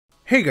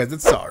Hey guys,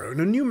 it's Saru, and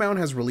a new mount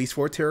has released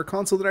for TERA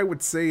Console that I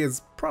would say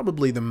is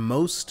probably the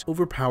most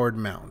overpowered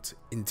mount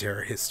in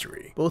TERA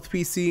history, both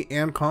PC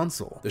and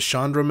console, the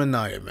Shandra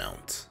Manaya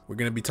mount. We're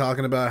going to be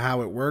talking about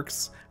how it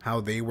works,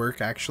 how they work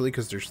actually,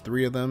 because there's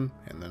 3 of them,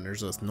 and then there's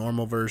this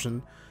normal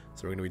version,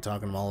 so we're going to be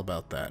talking all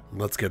about that.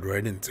 Let's get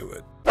right into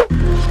it.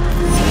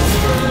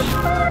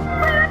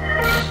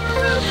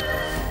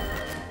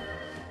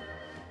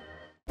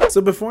 So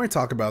before I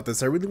talk about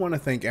this, I really want to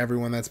thank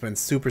everyone that's been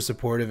super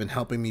supportive in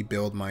helping me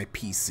build my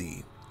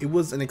PC. It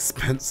was an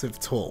expensive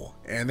tool,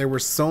 and there were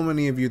so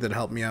many of you that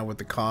helped me out with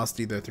the cost,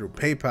 either through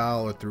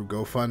PayPal or through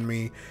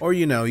GoFundMe, or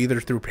either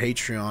through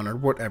Patreon or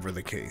whatever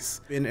the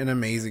case. Been an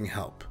amazing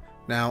help.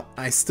 Now,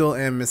 I still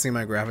am missing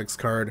my graphics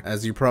card.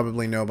 As you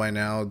probably know by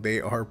now,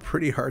 they are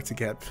pretty hard to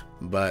get,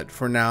 but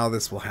for now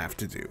this will have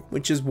to do.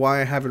 Which is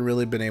why I haven't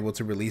really been able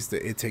to release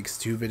the It Takes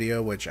Two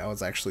video, which I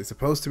was actually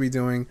supposed to be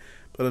doing,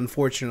 but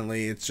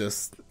unfortunately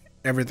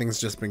everything's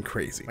just been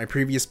crazy. My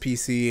previous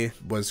PC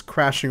was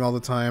crashing all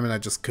the time and I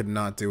just could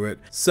not do it.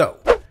 So,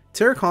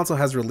 TERA Console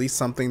has released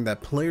something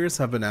that players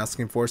have been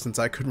asking for since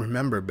I could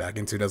remember back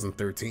in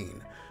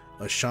 2013.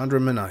 A Shandra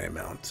Manaya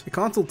mount. The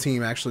console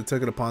team actually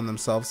took it upon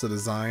themselves to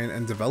design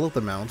and develop the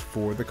mount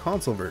for the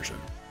console version,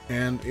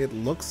 and it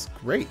looks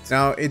great.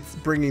 Now, it's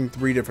bringing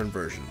 3 different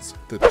versions: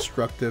 the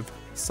Destructive,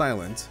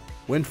 Silent,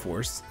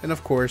 Windforce, and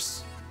of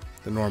course,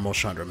 the normal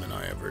Shandra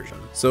Manaya version.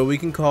 So we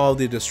can call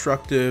the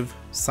Destructive,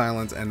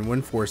 Silent, and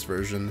Windforce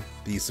version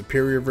the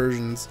superior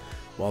versions,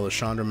 while the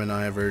Shandra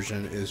Manaya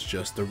version is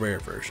just the rare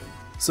version.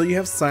 So you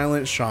have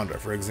Silent Shandra,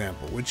 for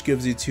example, which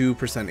gives you 2%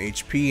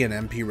 HP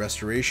and MP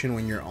restoration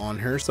when you're on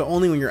her, so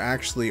only when you're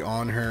actually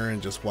on her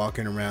and just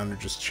walking around or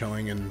just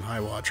chilling in high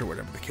watch or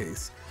whatever the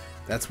case.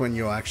 That's when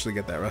you'll actually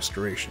get that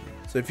restoration.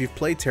 So if you've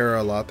played TERA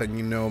a lot, then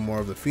you know more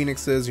of the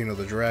phoenixes, you know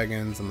the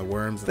dragons and the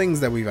worms, things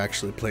that we've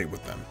actually played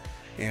with them.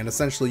 And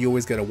essentially you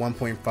always get a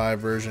 1.5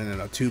 version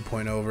and a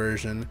 2.0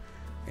 version.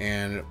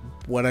 And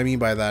what I mean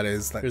by that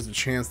is that there's a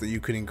chance that you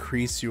could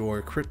increase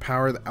your crit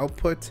power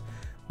output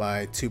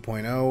by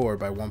 2.0 or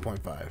by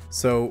 1.5.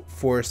 So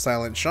for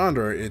Silent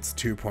Shandra, it's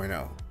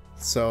 2.0.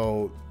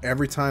 So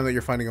every time that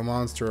you're fighting a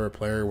monster or a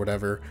player or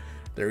whatever,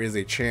 there is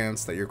a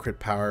chance that your crit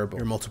power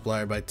will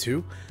multiply by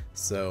 2.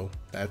 So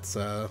that's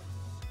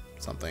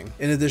something.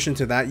 In addition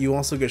to that, you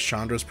also get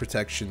Chandra's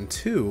Protection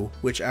 2,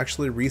 which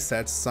actually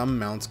resets some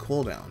mounts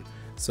cooldown.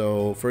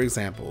 So for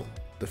example,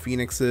 the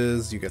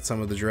phoenixes, you get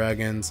some of the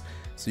dragons,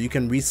 so you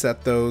can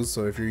reset those.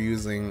 So if you're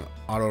using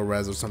auto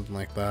res or something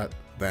like that,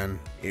 then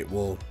it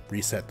will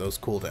reset those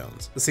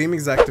cooldowns. The same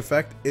exact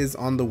effect is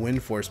on the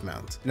Windforce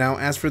mount. Now,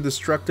 as for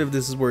Destructive,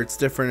 this is where it's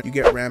different. You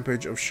get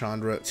Rampage of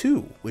Shandra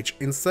 2, which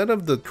instead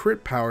of the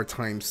crit power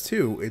times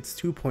 2, it's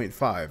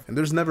 2.5. And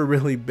there's never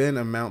really been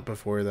a mount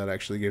before that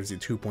actually gives you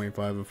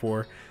 2.5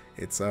 before.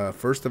 It's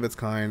first of its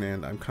kind,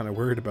 and I'm kind of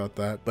worried about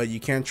that, but you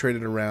can trade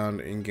it around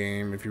in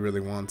game if you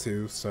really want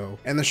to. So,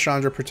 and the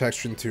Shandra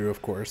Protection 2,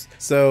 of course.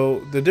 So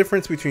the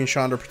difference between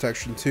Shandra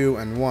Protection 2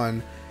 and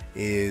 1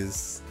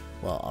 is,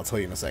 well, I'll tell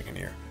you in a second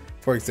here.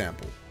 For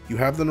example, you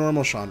have the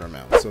normal Shandra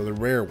mount, so the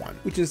rare one,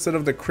 which instead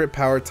of the crit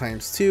power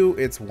times 2,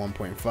 it's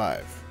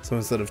 1.5. So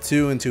instead of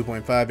 2 and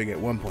 2.5, you get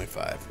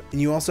 1.5.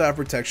 And you also have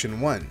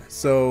Protection 1.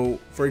 So,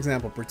 for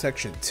example,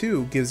 Protection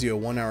 2 gives you a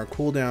 1-hour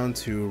cooldown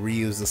to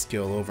reuse the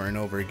skill over and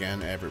over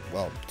again every,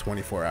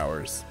 24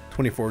 hours.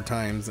 24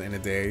 times in a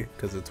day,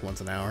 because it's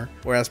once an hour.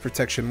 Whereas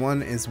Protection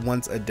 1 is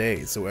once a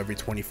day, so every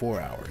 24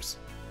 hours.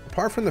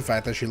 Apart from the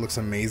fact that she looks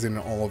amazing in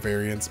all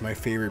variants, my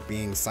favorite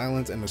being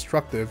Silent and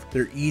Destructive,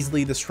 they're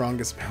easily the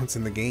strongest mounts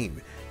in the game.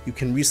 You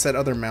can reset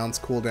other mounts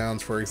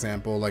cooldowns, for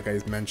example, like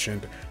I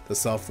mentioned, the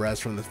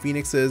self-res from the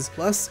phoenixes,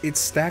 plus it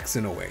stacks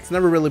in a way. It's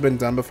never really been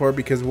done before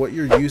because what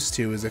you're used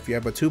to is if you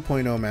have a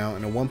 2.0 mount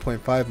and a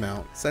 1.5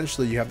 mount,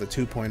 essentially you have the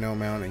 2.0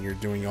 mount and you're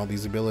doing all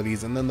these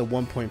abilities, and then the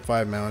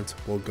 1.5 mount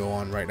will go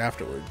on right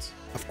afterwards.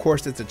 Of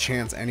course, it's a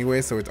chance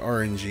anyway, so it's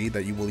RNG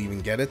that you will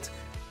even get it.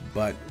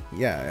 But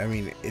yeah, I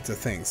mean, it's a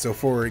thing. So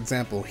for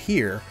example,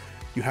 here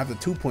you have the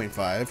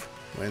 2.5.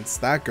 Once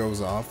that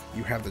goes off,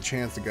 you have the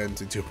chance to get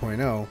into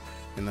 2.0,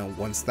 and then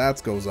once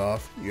that goes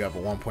off, you have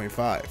a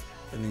 1.5,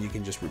 and then you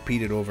can just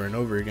repeat it over and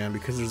over again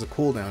because there's a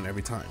cooldown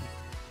every time.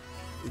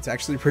 It's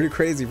actually pretty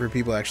crazy for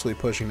people actually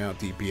pushing out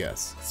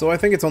DPS. So I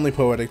think it's only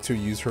poetic to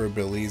use her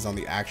abilities on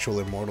the actual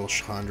Immortal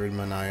Shandra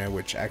Manaya,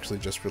 which actually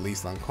just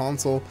released on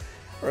console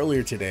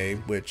earlier today,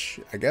 which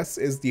I guess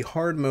is the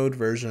hard mode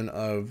version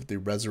of the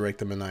Resurrect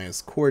the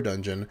Manaya's core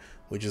dungeon,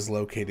 which is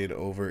located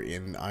over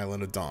in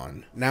Island of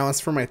Dawn. Now,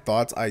 as for my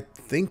thoughts, I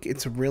think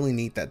it's really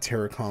neat that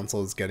TERA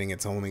Console is getting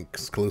its own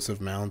exclusive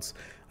mounts.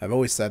 I've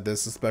always said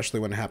this, especially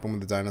when it happened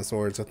with the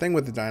dinosaurs. The thing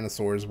with the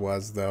dinosaurs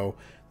was, though,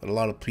 that a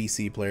lot of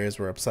PC players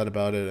were upset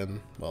about it,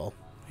 and, well,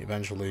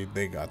 eventually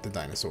they got the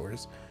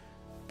dinosaurs.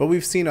 But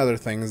we've seen other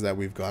things that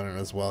we've gotten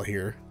as well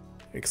here,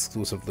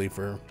 exclusively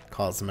for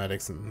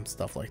cosmetics and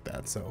stuff like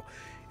that, so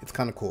it's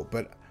kind of cool.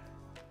 But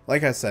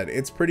like I said,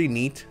 it's pretty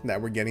neat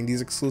that we're getting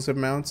these exclusive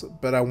mounts,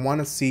 but I want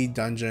to see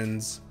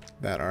dungeons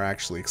that are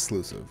actually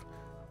exclusive.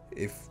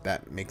 if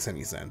that makes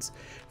any sense.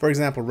 For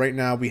example, right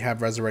now we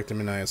have Resurrected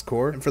Manaya's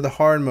core, and for the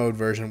hard mode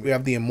version, we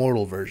have the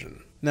Immortal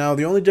version. Now,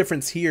 the only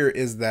difference here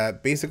is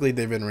that basically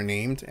they've been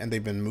renamed and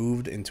they've been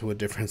moved into a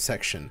different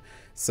section.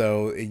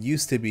 So it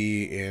used to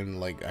be in,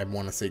 like, I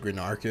want to say Green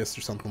Arcus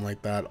or something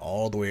like that,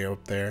 all the way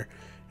up there,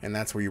 and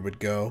that's where you would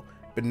go.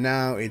 But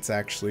now it's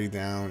actually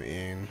down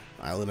in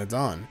Island of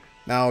Dawn.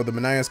 Now, the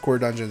Manaya's core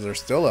dungeons are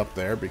still up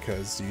there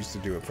because you used to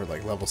do it for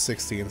like level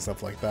 60 and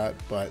stuff like that,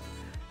 but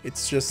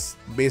it's just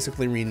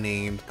basically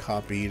renamed,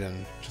 copied,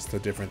 and just a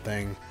different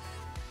thing,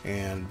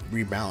 and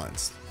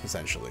rebalanced,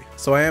 essentially.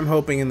 So I am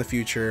hoping in the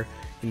future,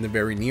 in the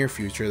very near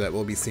future, that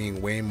we'll be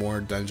seeing way more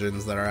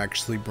dungeons that are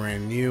actually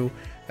brand new,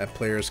 that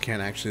players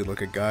can't actually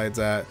look at guides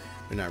at,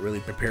 they're not really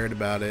prepared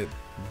about it,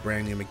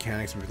 brand new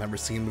mechanics we've never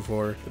seen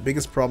before. The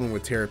biggest problem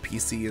with TERA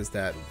PC is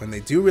that when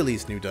they do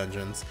release new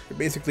dungeons, they're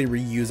basically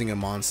reusing a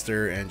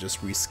monster and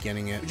just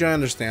reskinning it, which I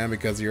understand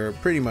because you're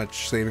pretty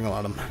much saving a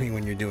lot of money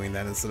when you're doing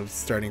that instead of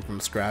starting from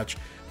scratch,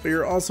 but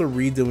you're also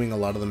redoing a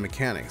lot of the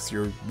mechanics.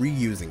 You're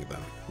reusing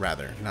them,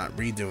 rather, not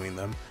redoing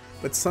them.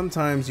 But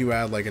sometimes you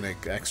add like an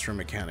extra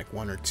mechanic,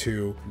 one or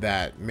two,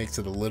 that makes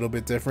it a little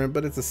bit different,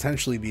 but it's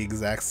essentially the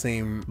exact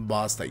same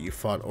boss that you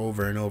fought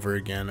over and over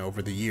again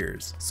over the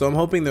years. So I'm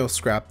hoping they'll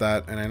scrap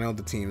that, and I know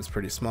the team's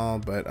pretty small,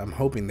 but I'm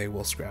hoping they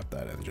will scrap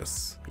that and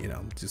just, you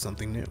know, do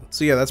something new.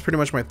 So yeah, that's pretty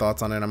much my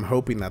thoughts on it. I'm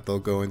hoping that they'll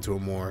go into a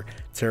more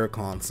TERA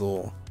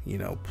Console, you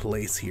know,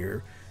 place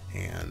here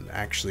and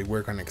actually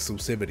work on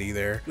exclusivity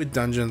there with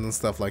dungeons and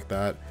stuff like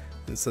that,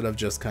 instead of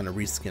just kind of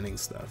reskinning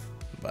stuff.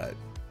 But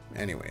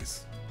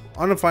anyways,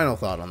 on a final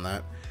thought on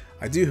that,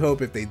 I do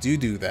hope if they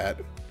do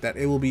that, that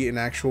it will be an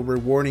actual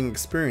rewarding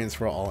experience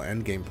for all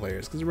endgame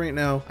players, because right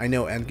now I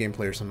know endgame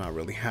players are not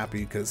really happy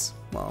because,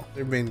 well,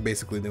 they've been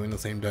basically doing the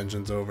same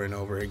dungeons over and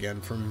over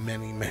again for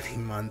many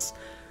months,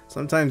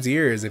 sometimes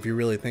years, if you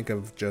really think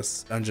of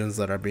just dungeons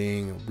that are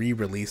being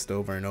re-released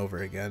over and over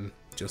again,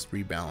 just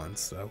rebalanced.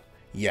 So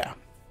yeah,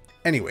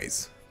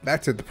 anyways,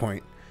 back to the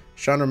point.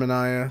 Shandra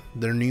Manaya,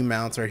 their new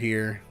mounts are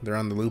here. They're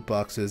on the loot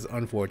boxes.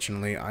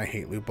 Unfortunately, I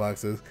hate loot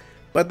boxes,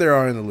 but there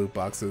are in the loot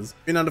boxes.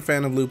 If you're not a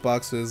fan of loot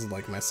boxes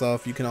like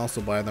myself, you can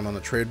also buy them on the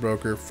trade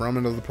broker from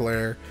another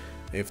player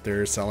if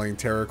they're selling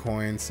TERA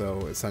coins. So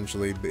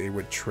essentially they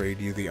would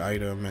trade you the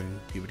item and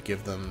you would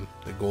give them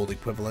the gold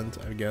equivalent,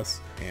 I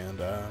guess.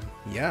 And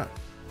yeah,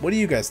 what do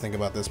you guys think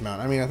about this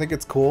mount? I mean, I think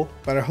it's cool,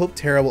 but I hope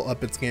TERA will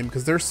up its game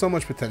because there's so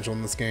much potential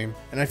in this game.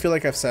 And I feel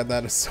like I've said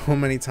that so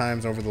many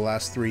times over the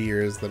last 3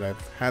 years that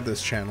I've had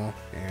this channel,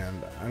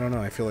 and I don't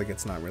know, I feel like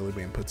it's not really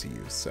being put to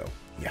use. So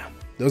yeah,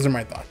 those are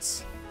my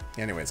thoughts.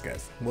 Anyways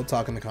guys, we'll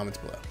talk in the comments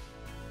below.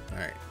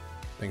 Alright,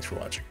 thanks for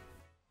watching.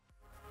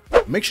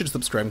 Make sure to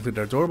subscribe and click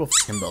that adorable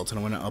fucking bell to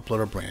know when I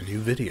upload a brand new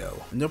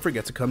video. And don't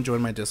forget to come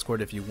join my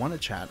Discord if you want to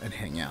chat and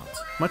hang out.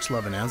 Much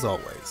love, and as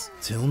always,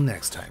 till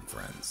next time,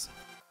 friends.